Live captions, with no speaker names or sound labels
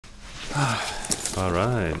All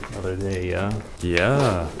right, another day, yeah?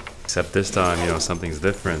 Yeah, except this time, you know, something's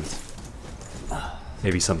different.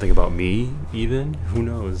 Maybe something about me, even? Who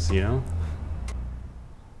knows, you know?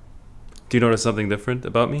 Do you notice something different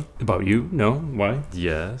about me? About you? No? Why?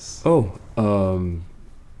 Yes. Oh,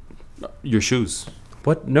 your shoes.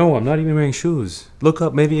 What? No, I'm not even wearing shoes. Look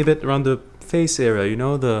up, maybe a bit around the face area, you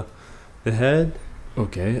know, the head?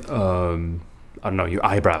 Okay, I don't know, your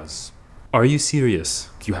eyebrows. Are you serious?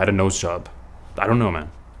 You had a nose job. I don't know, man.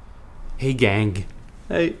 Hey, gang.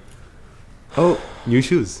 Hey. Oh, new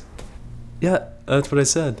shoes. Yeah, that's what I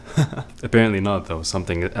said. Apparently not, though.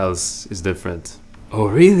 Something else is different. Oh,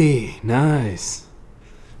 really? Nice.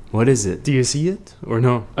 What is it? Do you see it? Or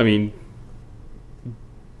no? I mean...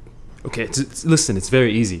 Okay, listen, it's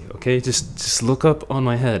very easy, okay? Just look up on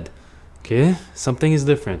my head. Okay? Something is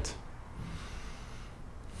different.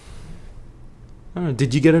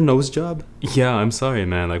 Did you get a nose job? Yeah, I'm sorry,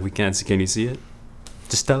 man. Like, we can't see. Can you see it?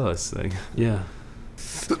 Just tell us. Like, yeah.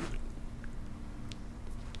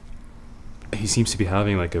 He seems to be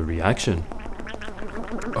having like a reaction.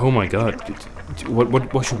 Oh my god.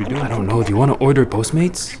 What should we do? I don't know. Do you want to order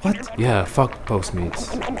Postmates? What? Yeah, fuck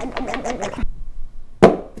Postmates.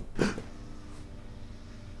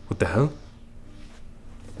 What the hell?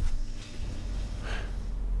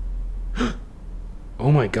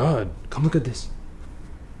 Oh my god. Come look at this.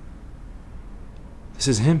 This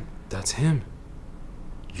is him. That's him.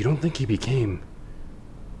 You don't think he became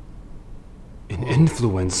an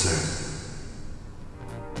influencer?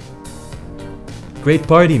 Great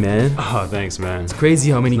party, man. Oh, thanks, man. It's crazy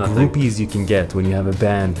how many groupies you can get when you have a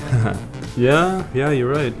band. Yeah, you're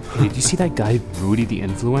right. Hey, do you see that guy, Rudy the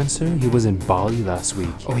influencer? He was in Bali last week.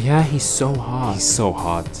 Oh yeah, he's so hot. He's so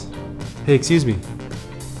hot. Hey, excuse me.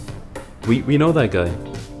 We know that guy.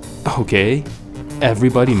 Okay.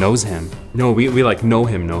 Everybody knows him. No, we like know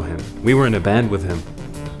him. We were in a band with him.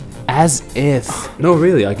 As if. No,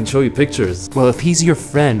 really, I can show you pictures. Well, if he's your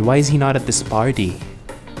friend, why is he not at this party?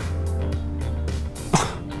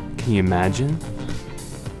 Can you imagine?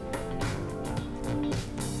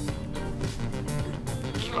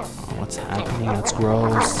 Oh, what's happening? That's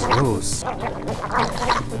gross. Gross.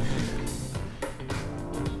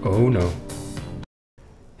 Oh no.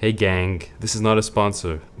 Hey gang, this is not a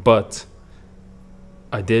sponsor, but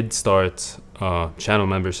I did start channel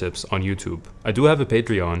memberships on YouTube. I do have a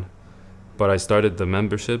Patreon, but I started the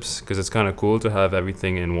memberships because it's kind of cool to have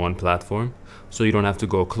everything in one platform, so you don't have to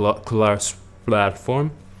go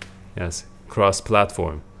cross-platform. Yes,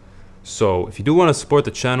 cross-platform. So if you do want to support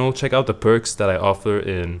the channel, check out the perks that I offer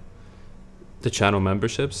in the channel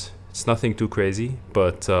memberships. It's nothing too crazy,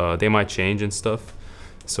 but they might change and stuff.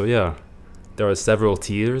 So yeah, there are several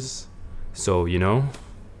tiers. So, you know,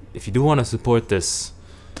 if you do want to support this,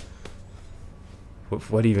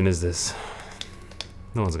 what even is this?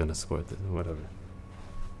 No one's gonna support this, whatever.